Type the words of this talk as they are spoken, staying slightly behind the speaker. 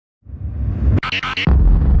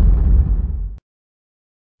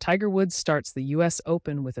Tiger Woods starts the U.S.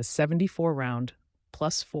 Open with a 74-round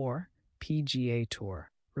 +4 PGA Tour.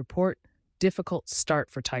 Report: difficult start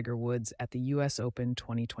for Tiger Woods at the U.S. Open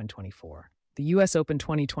 2024. The U.S. Open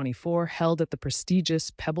 2024, held at the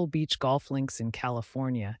prestigious Pebble Beach golf links in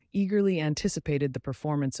California, eagerly anticipated the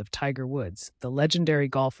performance of Tiger Woods, the legendary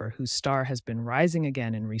golfer whose star has been rising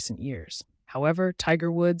again in recent years. However,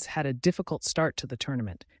 Tiger Woods had a difficult start to the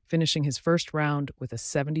tournament, finishing his first round with a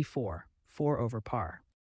 74, 4 over par.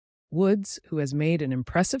 Woods, who has made an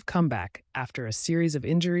impressive comeback after a series of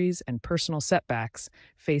injuries and personal setbacks,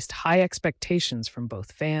 faced high expectations from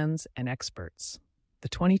both fans and experts. The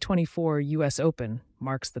 2024 U.S. Open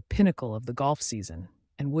marks the pinnacle of the golf season,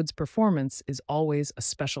 and Woods' performance is always a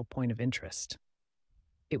special point of interest.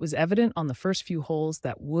 It was evident on the first few holes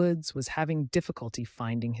that Woods was having difficulty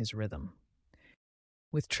finding his rhythm.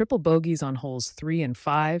 With triple bogeys on holes 3 and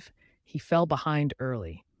 5, he fell behind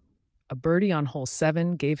early. A birdie on hole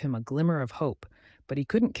 7 gave him a glimmer of hope, but he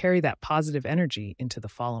couldn't carry that positive energy into the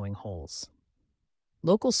following holes.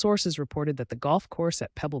 Local sources reported that the golf course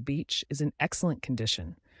at Pebble Beach is in excellent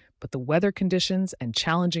condition, but the weather conditions and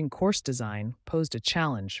challenging course design posed a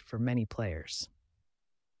challenge for many players.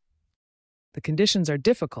 "The conditions are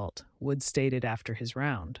difficult," Woods stated after his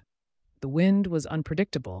round. "The wind was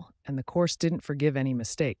unpredictable, and the course didn't forgive any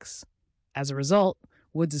mistakes. As a result,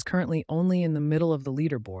 Woods is currently only in the middle of the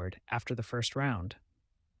leaderboard after the first round."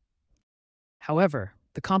 However,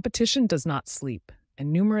 the competition does not sleep,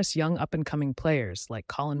 and numerous young up-and-coming players like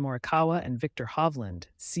Collin Morikawa and Viktor Hovland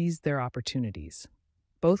seized their opportunities.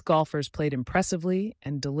 Both golfers played impressively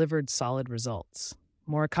and delivered solid results.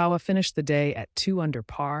 Morikawa finished the day at 2 under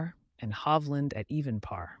par and Hovland at even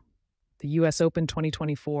par. The U.S. Open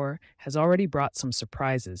 2024 has already brought some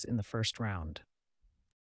surprises in the first round.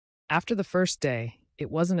 After the first day, it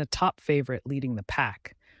wasn't a top favorite leading the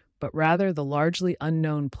pack, but rather the largely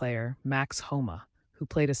unknown player Max Homa, who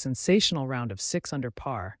played a sensational round of 6 under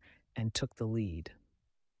par and took the lead.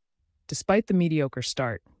 Despite the mediocre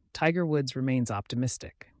start, Tiger Woods remains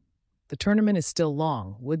optimistic. "The tournament is still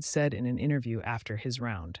long," Woods said in an interview after his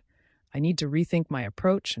round. "I need to rethink my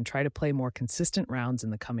approach and try to play more consistent rounds in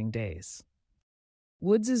the coming days."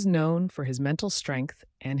 Woods is known for his mental strength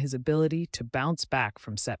and his ability to bounce back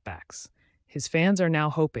from setbacks. His fans are now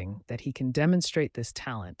hoping that he can demonstrate this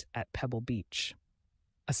talent at Pebble Beach.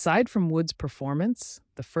 Aside from Woods' performance,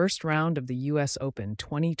 the first round of the U.S. Open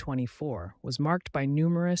 2024 was marked by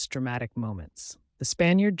numerous dramatic moments. The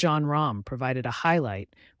Spaniard Jon Rahm provided a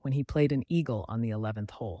highlight when he played an eagle on the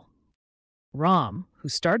 11th hole. Rahm, who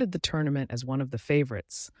started the tournament as one of the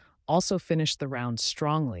favorites, also finished the round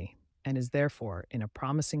strongly and is therefore in a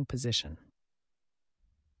promising position.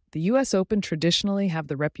 The U.S. Open traditionally have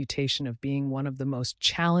the reputation of being one of the most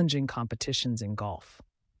challenging competitions in golf.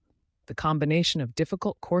 The combination of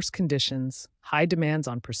difficult course conditions, high demands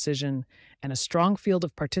on precision, and a strong field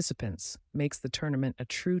of participants makes the tournament a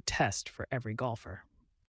true test for every golfer.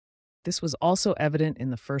 This was also evident in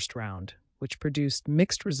the first round, which produced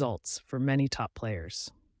mixed results for many top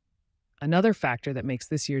players. Another factor that makes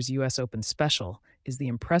this year's U.S. Open special is the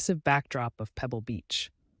impressive backdrop of Pebble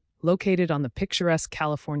Beach. Located on the picturesque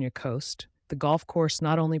California coast, the golf course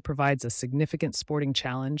not only provides a significant sporting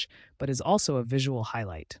challenge, but is also a visual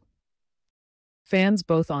highlight. Fans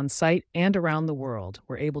both on site and around the world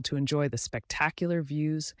were able to enjoy the spectacular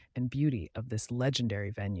views and beauty of this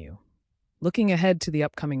legendary venue. Looking ahead to the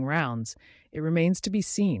upcoming rounds, it remains to be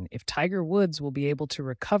seen if Tiger Woods will be able to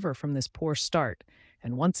recover from this poor start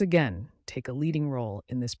and once again take a leading role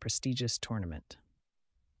in this prestigious tournament.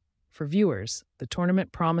 For viewers, the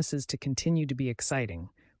tournament promises to continue to be exciting,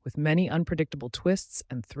 with many unpredictable twists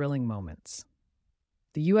and thrilling moments.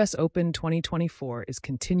 The U.S. Open 2024 is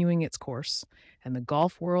continuing its course, and the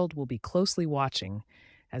golf world will be closely watching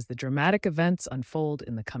as the dramatic events unfold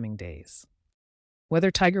in the coming days. Whether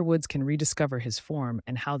Tiger Woods can rediscover his form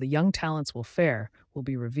and how the young talents will fare will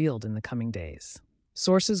be revealed in the coming days.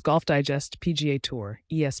 Sources: Golf Digest, PGA Tour,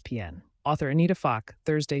 ESPN. Author Anita Falk,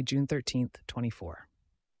 Thursday, June 13, 24.